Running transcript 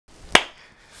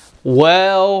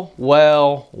Well,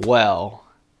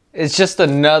 it's just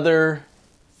another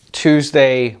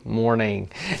Tuesday morning.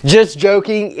 Just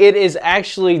joking, it is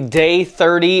actually day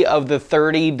 30 of the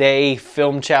 30-day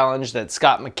film challenge that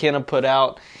Scott McKenna put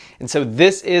out. And so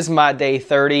this is my day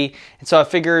 30. And so I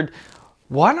figured,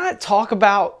 why not talk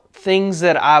about things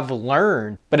that I've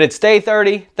learned? But it's day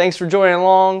 30. Thanks for joining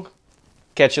along.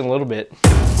 Catch you in a little bit.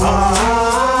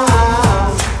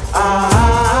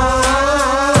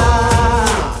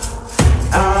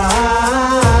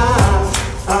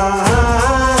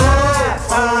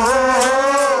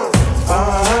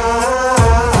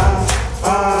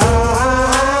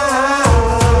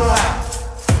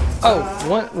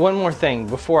 One more thing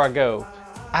before I go.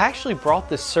 I actually brought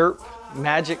the SERP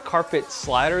Magic Carpet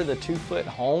Slider, the 2-foot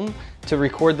home, to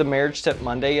record the Marriage Tip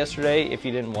Monday yesterday. If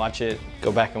you didn't watch it,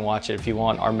 go back and watch it if you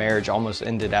want. Our marriage almost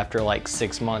ended after like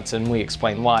 6 months and we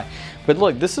explained why. But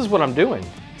look, this is what I'm doing.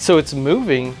 So it's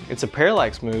moving, it's a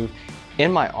parallax move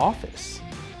in my office.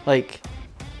 Like,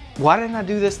 why didn't I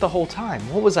do this the whole time?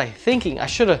 What was I thinking? I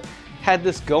should have had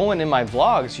this going in my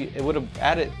vlogs. It would have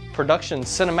added production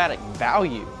cinematic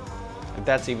value. If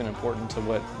that's even important to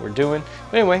what we're doing.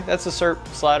 But anyway, that's the SERP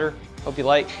slider. Hope you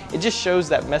like. It just shows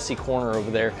that messy corner over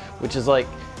there, which is like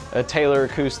a Taylor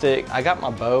acoustic. I got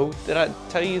my bow. Did I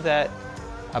tell you that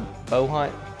I bow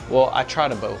hunt? Well, I try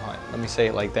to bow hunt. Let me say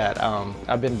it like that.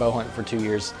 I've been bow hunting for 2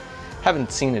 years.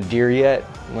 Haven't seen a deer yet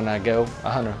when I go.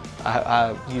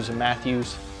 I use a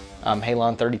Mathews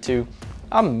Halon 32.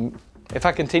 If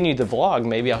I continue the vlog,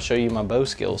 maybe I'll show you my bow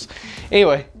skills.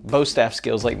 Anyway, bow staff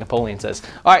skills like Napoleon says.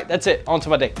 All right, that's it, on to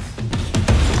my day.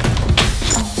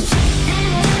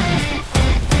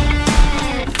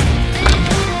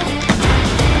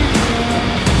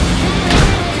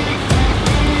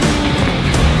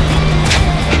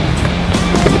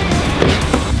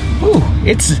 Ooh,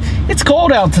 it's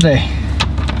cold out today.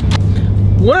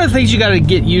 One of the things you got to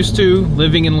get used to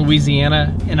living in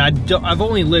Louisiana, and I've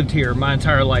only lived here my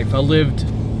entire life. I lived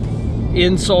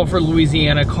in Sulphur,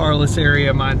 Louisiana, Carlos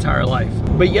area my entire life.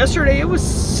 But yesterday it was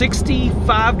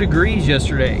 65 degrees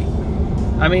yesterday.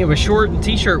 I mean, it was short and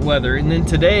t-shirt weather, and then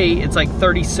today it's like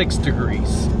 36 degrees.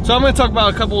 So I'm going to talk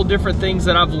about a couple of different things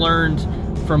that I've learned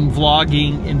from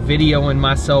vlogging and videoing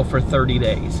myself for 30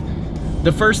 days.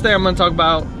 The first thing I'm going to talk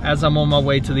about as I'm on my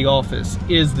way to the office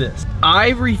is this. I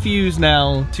refuse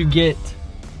now to get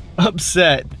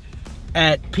upset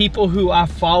at people who I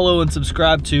follow and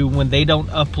subscribe to when they don't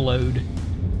upload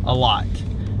a lot.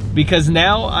 Because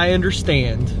now I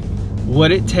understand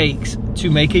what it takes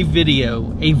to make a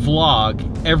video, a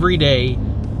vlog every day,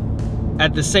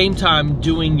 at the same time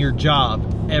doing your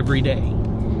job every day.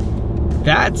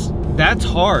 That's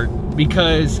hard,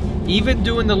 because even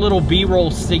doing the little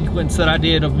B-roll sequence that I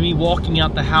did of me walking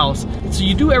out the house, so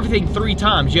you do everything 3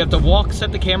 times. You have to walk,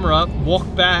 set the camera up, walk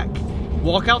back,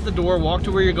 walk out the door, walk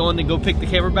to where you're going, then go pick the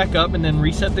camera back up, and then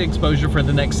reset the exposure for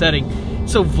the next setting.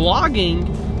 So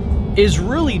vlogging is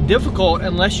really difficult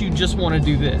unless you just want to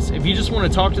do this. If you just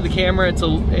want to talk to the camera, it's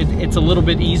a little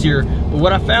bit easier. But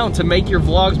what I found to make your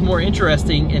vlogs more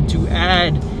interesting and to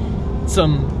add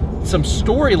some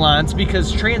storylines,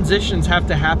 because transitions have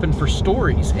to happen for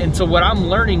stories. And so what I'm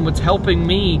learning, what's helping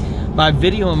me by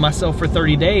videoing myself for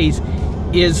 30 days,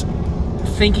 is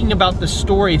thinking about the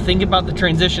story, thinking about the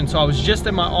transition. So I was just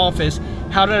in my office.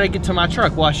 How did I get to my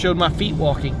truck? Well, I showed my feet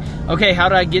walking. Okay, how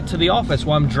did I get to the office?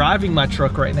 Well, I'm driving my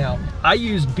truck right now. I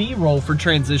use B-roll for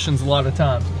transitions a lot of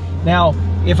times. Now,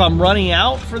 if I'm running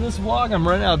out for this vlog, I'm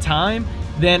running out of time,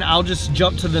 then I'll just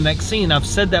jump to the next scene. I've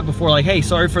said that before, like, hey,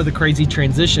 sorry for the crazy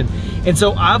transition. And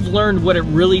so I've learned what it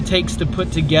really takes to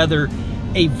put together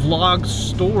a vlog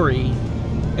story.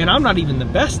 And I'm not even the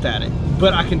best at it,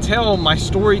 but I can tell my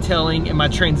storytelling and my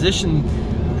transition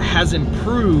has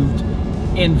improved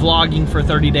in vlogging for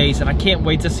 30 days. And I can't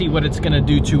wait to see what it's gonna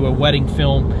do to a wedding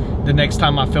film the next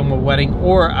time I film a wedding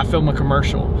or I film a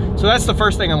commercial. So that's the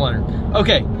first thing I learned.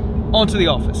 Okay, on to the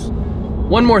office.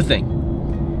 One more thing.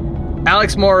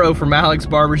 Alex Morrow from Alex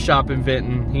Barbershop in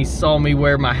Vinton, he saw me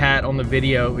wear my hat on the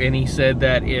video, and he said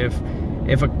that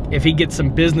if he gets some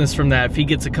business from that, if he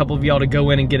gets a couple of y'all to go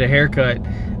in and get a haircut,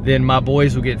 then my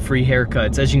boys will get free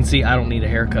haircuts. As you can see, I don't need a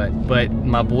haircut, but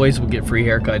my boys will get free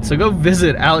haircuts. So go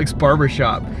visit Alex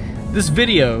Barbershop. This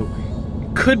video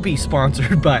could be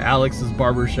sponsored by Alex's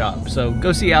Barbershop. So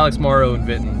go see Alex Morrow in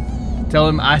Vinton. Tell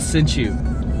him I sent you.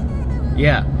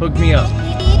 Yeah, hook me up.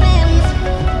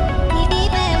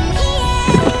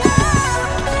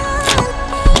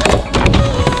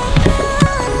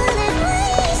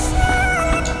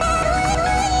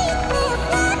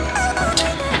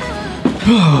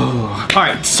 All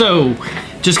right, so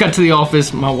just got to the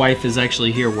office. My wife is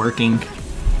actually here working.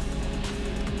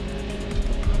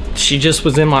 She just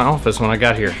was in my office when I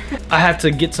got here. I have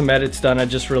to get some edits done. I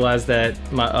just realized that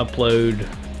my upload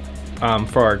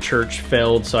for our church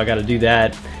failed, so I got to do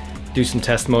that, do some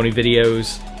testimony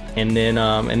videos, and then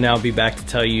and now I'll be back to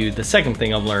tell you the second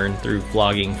thing I've learned through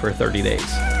vlogging for 30 days.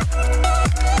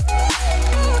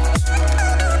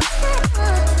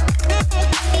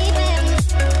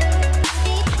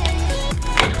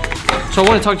 So I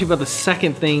want to talk to you about the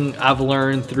second thing I've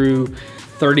learned through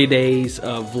 30 days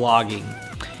of vlogging.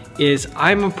 Is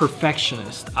I'm a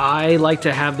perfectionist. I like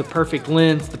to have the perfect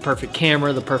lens, the perfect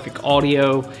camera, the perfect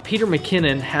audio. Peter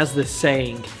McKinnon has this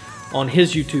saying on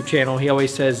his YouTube channel. He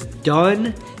always says,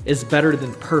 done is better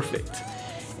than perfect.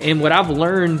 And what I've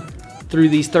learned through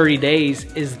these 30 days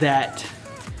is that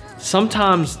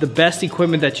sometimes the best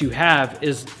equipment that you have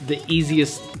is the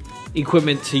easiest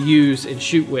equipment to use and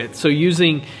shoot with. So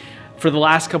for the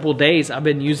last couple of days, I've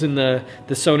been using the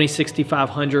Sony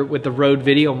 6500 with the Rode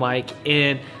video mic,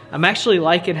 and I'm actually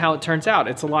liking how it turns out.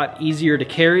 It's a lot easier to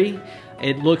carry.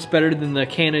 It looks better than the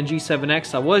Canon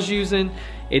G7X I was using.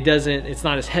 It's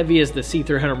not as heavy as the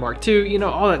C300 Mark II, you know,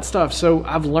 all that stuff. So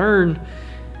I've learned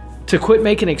to quit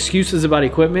making excuses about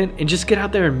equipment and just get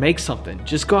out there and make something.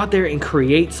 Just go out there and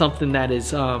create something that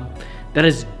is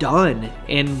done.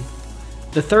 And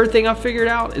the third thing I figured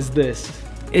out is this,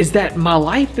 is that my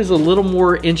life is a little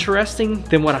more interesting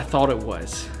than what I thought it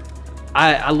was.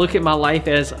 I look at my life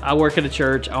as I work at a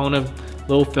church, I own a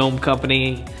little film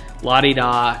company,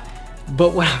 la-di-da.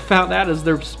 But what I found out is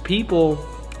there's people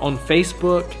on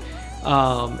Facebook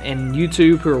and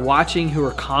YouTube who are watching, who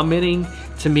are commenting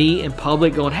to me in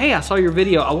public going, hey, I saw your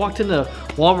video. I walked into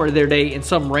Walmart the other day and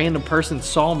some random person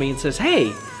saw me and says,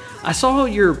 hey, I saw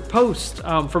your post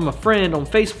from a friend on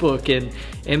Facebook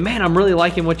and man, I'm really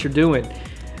liking what you're doing.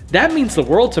 That means the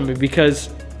world to me because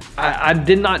I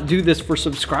did not do this for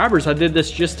subscribers. I did this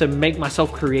just to make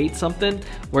myself create something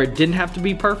where it didn't have to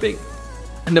be perfect.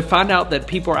 And to find out that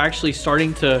people are actually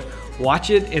starting to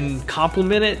watch it and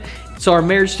compliment it. So our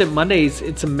Marriage Tip Mondays,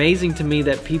 it's amazing to me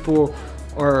that people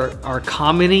are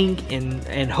commenting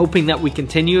and hoping that we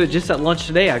continue it. Just at lunch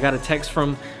today, I got a text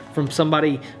from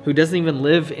somebody who doesn't even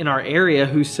live in our area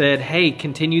who said, hey,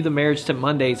 continue the Marriage Tip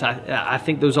Mondays. I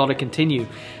think those ought to continue.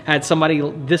 I had somebody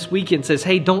this weekend says,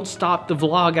 hey, don't stop the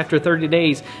vlog after 30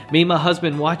 days. Me and my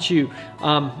husband watch you.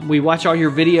 We watch all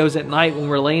your videos at night when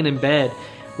we're laying in bed,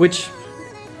 which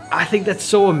I think that's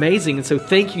so amazing. And so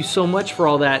thank you so much for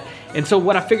all that. And so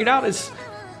what I figured out is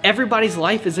everybody's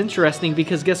life is interesting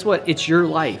because guess what? It's your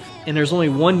life and there's only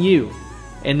one you.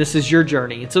 And this is your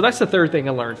journey. And so that's the third thing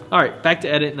I learned. All right, back to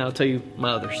edit and I'll tell you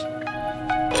my others.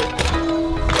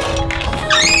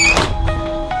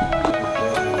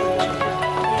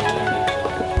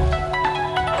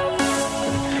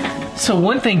 So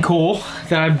one thing cool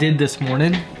that I did this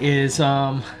morning is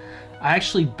I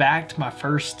actually backed my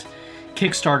first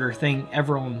Kickstarter thing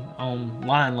ever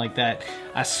online like that.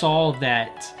 I saw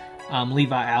that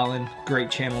Levi Allen,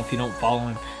 great channel if you don't follow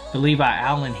him, but Levi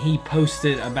Allen, he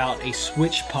posted about a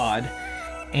SwitchPod,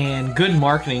 and good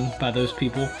marketing by those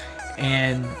people.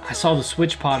 And I saw the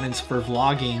SwitchPod and it's for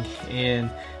vlogging,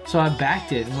 and so I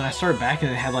backed it. And when I started backing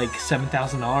it, it had like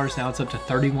 $7,000. Now it's up to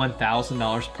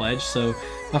 $31,000 pledged. So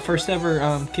my first ever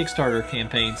Kickstarter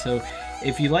campaign. So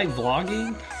if you like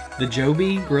vlogging, the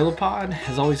Joby GorillaPod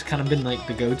has always kind of been like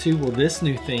the go-to. Well, this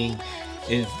new thing,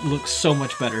 it looks so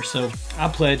much better. So I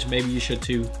pledge, maybe you should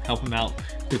too, help them out.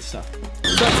 Good stuff.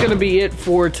 So that's gonna be it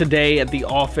for today at the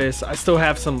office. I still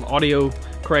have some audio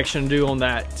correction to do on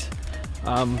that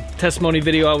testimony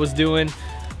video I was doing,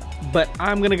 but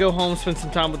I'm gonna go home, spend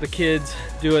some time with the kids,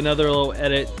 do another little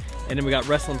edit, and then we got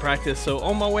wrestling practice. So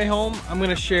on my way home, I'm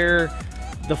gonna share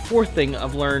the fourth thing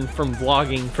I've learned from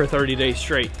vlogging for 30 days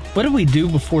straight. What did we do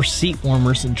before seat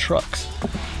warmers in trucks?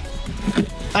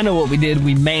 I know what we did,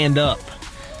 we manned up.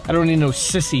 I don't need no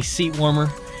sissy seat warmer,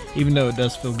 even though it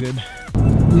does feel good.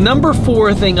 Number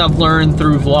 4 thing I've learned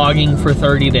through vlogging for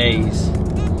 30 days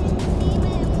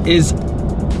is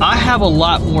I have a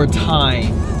lot more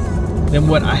time than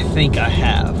what I think I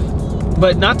have.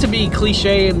 But not to be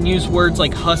cliche and use words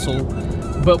like hustle,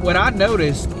 but what I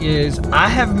noticed is I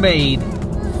have made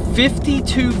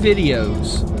 52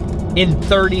 videos in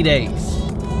 30 days.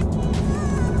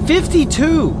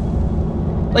 52!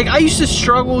 Like, I used to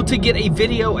struggle to get a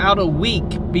video out a week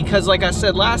because, like I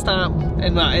said last time,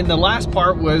 and the last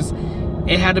part was,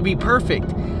 it had to be perfect.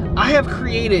 I have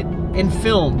created and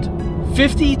filmed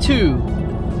 52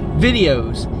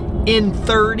 videos in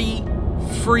 30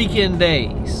 freaking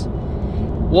days.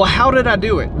 Well, how did I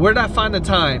do it? Where did I find the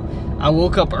time? I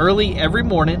woke up early every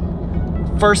morning.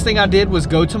 First thing I did was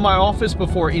go to my office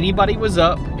before anybody was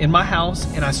up in my house,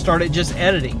 and I started just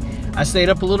editing. I stayed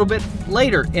up a little bit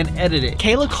later and edited.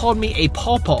 Kayla called me a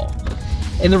pawpaw.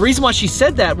 And the reason why she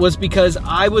said that was because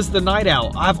I was the night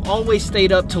owl. I've always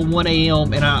stayed up till 1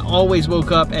 a.m. and I always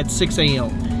woke up at 6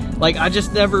 a.m. Like, I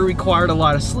just never required a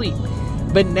lot of sleep.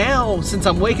 But now, since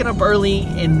I'm waking up early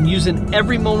and using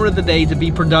every moment of the day to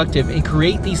be productive and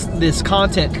create this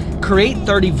content, create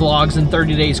 30 vlogs in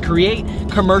 30 days, create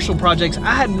commercial projects.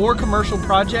 I had more commercial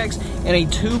projects in a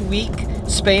 2-week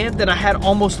span than I had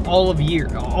almost all of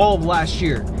last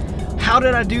year. How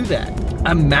did I do that?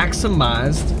 I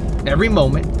maximized every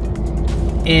moment,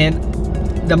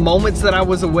 and the moments that I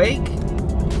was awake,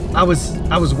 I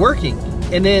was working,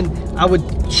 and then I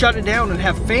would shut it down and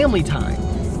have family time.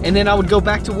 And then I would go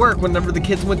back to work whenever the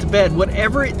kids went to bed,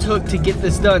 whatever it took to get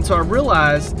this done. So I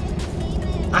realized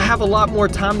I have a lot more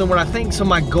time than what I think. So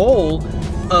my goal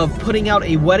of putting out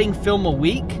a wedding film a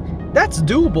week, that's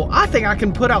doable. I think I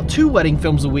can put out 2 wedding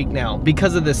films a week now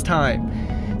because of this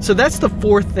time. So that's the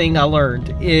 4th thing I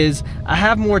learned, is I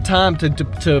have more time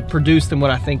to produce than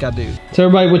what I think I do. Tell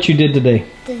everybody what you did today.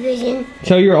 Division.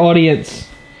 Tell your audience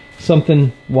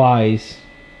something wise.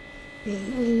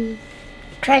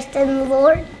 Trust in the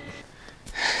Lord.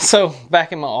 So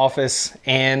back in my office,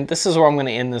 and this is where I'm going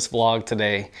to end this vlog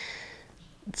today.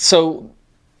 So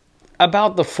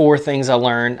about the 4 things I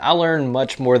learned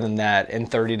much more than that in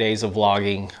 30 days of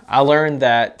vlogging. I learned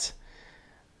that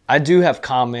I do have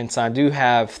comments, I do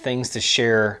have things to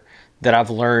share that I've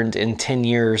learned in 10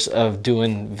 years of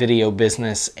doing video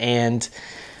business. And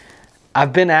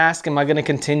I've been asked, am I going to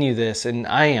continue this? And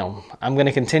I am. I'm going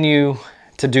to continue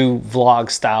to do vlog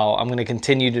style. I'm going to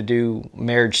continue to do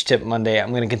Marriage Tip Monday.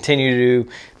 I'm going to continue to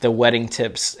do the wedding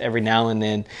tips every now and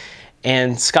then.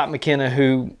 And Scott McKenna,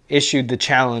 who issued the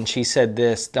challenge, he said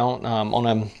this,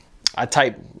 we're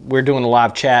doing a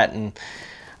live chat, and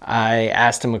I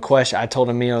asked him a question. I told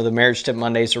him, you know, the Marriage Tip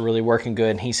Mondays are really working good.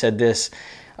 And he said this,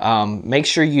 make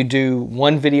sure you do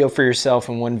 1 video for yourself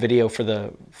and 1 video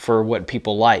for what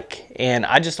people like. And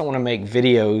I just don't want to make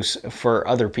videos for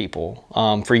other people,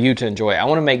 for you to enjoy. I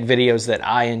want to make videos that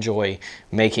I enjoy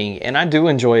making. And I do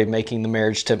enjoy making the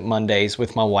Marriage Tip Mondays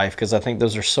with my wife, because I think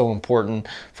those are so important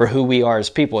for who we are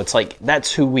as people. It's like,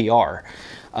 that's who we are.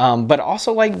 But I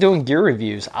also like doing gear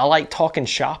reviews. I like talking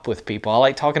shop with people. I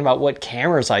like talking about what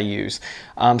cameras I use.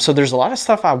 So there's a lot of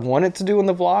stuff I wanted to do in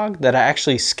the vlog that I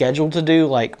actually scheduled to do,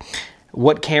 like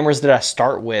what cameras did I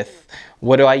start with?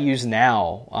 What do I use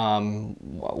now?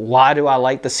 Why do I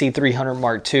like the C300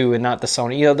 Mark II and not the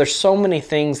Sony? You know, there's so many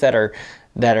things that are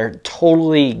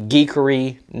totally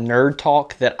geekery, nerd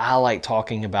talk that I like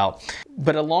talking about.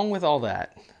 But along with all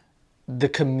that, the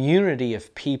community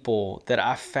of people that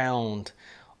I found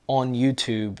on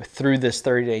YouTube through this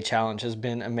 30-day challenge has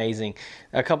been amazing.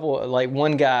 A couple, like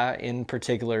one guy in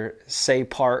particular, Say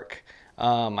Park,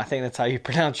 I think that's how you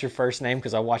pronounce your first name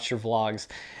because I watch your vlogs.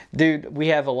 Dude, we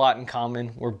have a lot in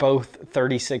common. We're both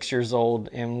 36 years old,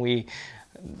 and we,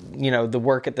 you know, the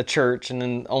work at the church and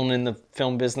then owning the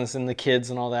film business and the kids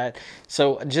and all that.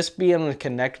 So just being able to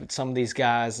connect with some of these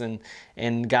guys and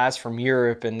guys from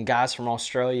Europe and guys from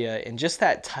Australia, and just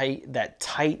that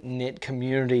tight-knit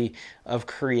community of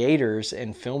creators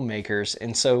and filmmakers.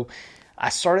 And so I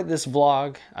started this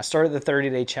vlog, I started the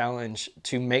 30-day challenge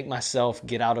to make myself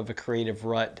get out of a creative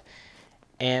rut.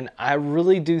 And I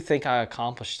really do think I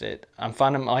accomplished it. I'm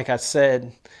finding, like I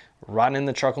said, riding in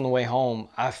the truck on the way home,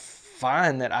 I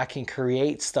find that I can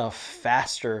create stuff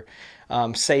faster.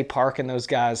 Say Park and those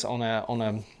guys on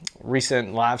a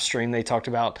recent live stream, they talked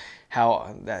about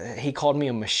how he called me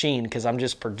a machine because I'm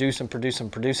just producing.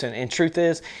 And truth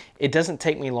is, it doesn't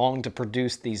take me long to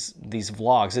produce these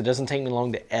vlogs. It doesn't take me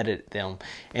long to edit them.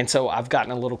 And so I've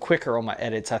gotten a little quicker on my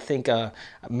edits. I think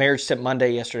Marriage Tip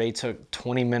Monday yesterday took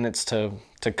 20 minutes to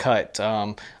cut.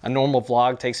 A normal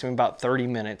vlog takes me about 30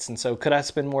 minutes. And so could I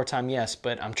spend more time? Yes,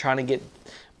 but I'm trying to get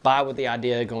by with the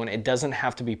idea of going, it doesn't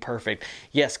have to be perfect.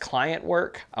 Yes, client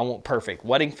work, I want perfect.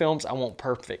 Wedding films, I want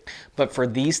perfect. But for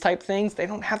these type things, they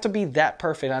don't have to be that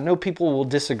perfect. I know people will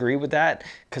disagree with that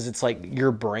because it's like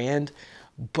your brand,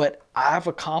 but I've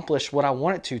accomplished what I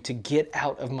wanted to get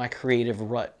out of my creative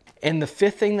rut. And the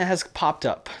 5th thing that has popped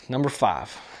up, number 5,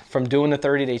 from doing the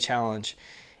 30-day challenge,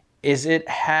 is it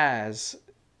has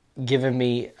given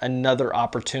me another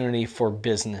opportunity for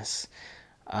business.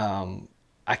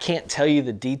 I can't tell you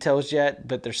the details yet,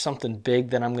 but there's something big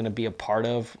that I'm going to be a part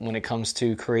of when it comes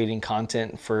to creating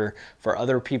content for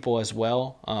other people as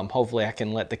well. Hopefully I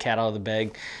can let the cat out of the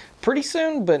bag pretty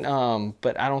soon, but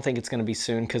I don't think it's going to be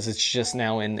soon because it's just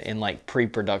now in like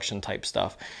pre-production type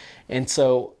stuff. And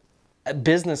so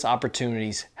business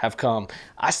opportunities have come.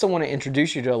 I still want to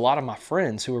introduce you to a lot of my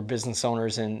friends who are business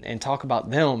owners and talk about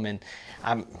them. And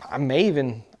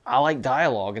I like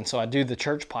dialogue, and so I do the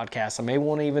church podcast. I may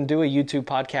want to even do a YouTube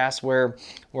podcast where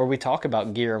we talk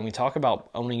about gear and we talk about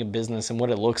owning a business and what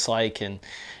it looks like, and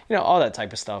all that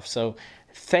type of stuff. So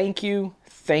thank you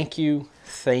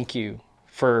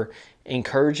for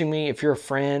encouraging me. If you're a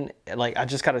friend, like I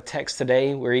just got a text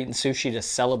today, we're eating sushi to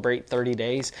celebrate 30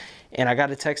 days. And I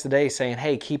got a text today saying,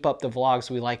 hey, keep up the vlogs.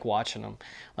 We like watching them.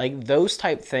 Like those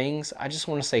type things. I just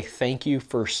want to say thank you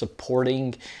for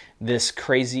supporting this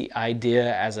crazy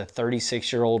idea as a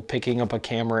 36-year-old, picking up a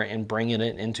camera and bringing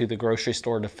it into the grocery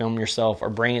store to film yourself, or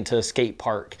bring it to a skate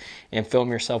park and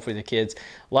film yourself with the kids.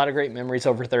 A lot of great memories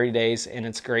over 30 days. And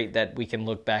it's great that we can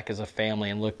look back as a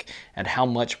family and look at how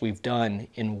much we've done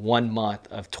in 1 month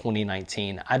of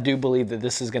 2019. I do believe that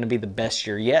this is going to be the best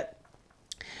year yet.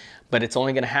 But it's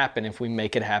only going to happen if we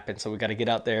make it happen. So we got to get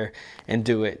out there and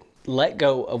do it. Let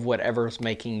go of whatever's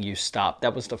making you stop.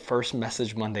 That was the first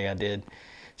Message Monday I did.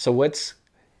 So what's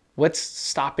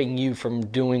stopping you from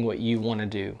doing what you want to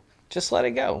do? Just let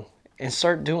it go and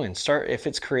start doing. If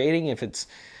it's creating, if it's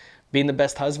being the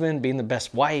best husband, being the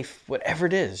best wife, whatever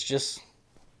it is, just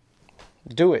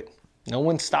do it. No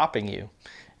one's stopping you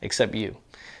except you.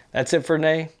 That's it for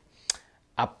today.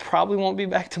 I probably won't be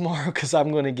back tomorrow because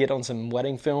I'm going to get on some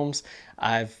wedding films.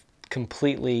 I've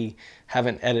completely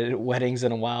haven't edited weddings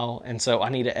in a while, and so I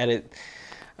need to edit.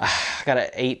 I got an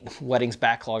 8 weddings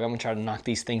backlog. I'm going to try to knock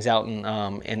these things out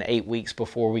in 8 weeks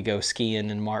before we go skiing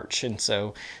in March, and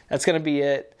so that's going to be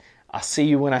it. I'll see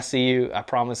you when I see you. I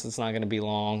promise it's not going to be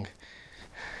long.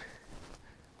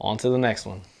 On to the next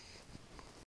one.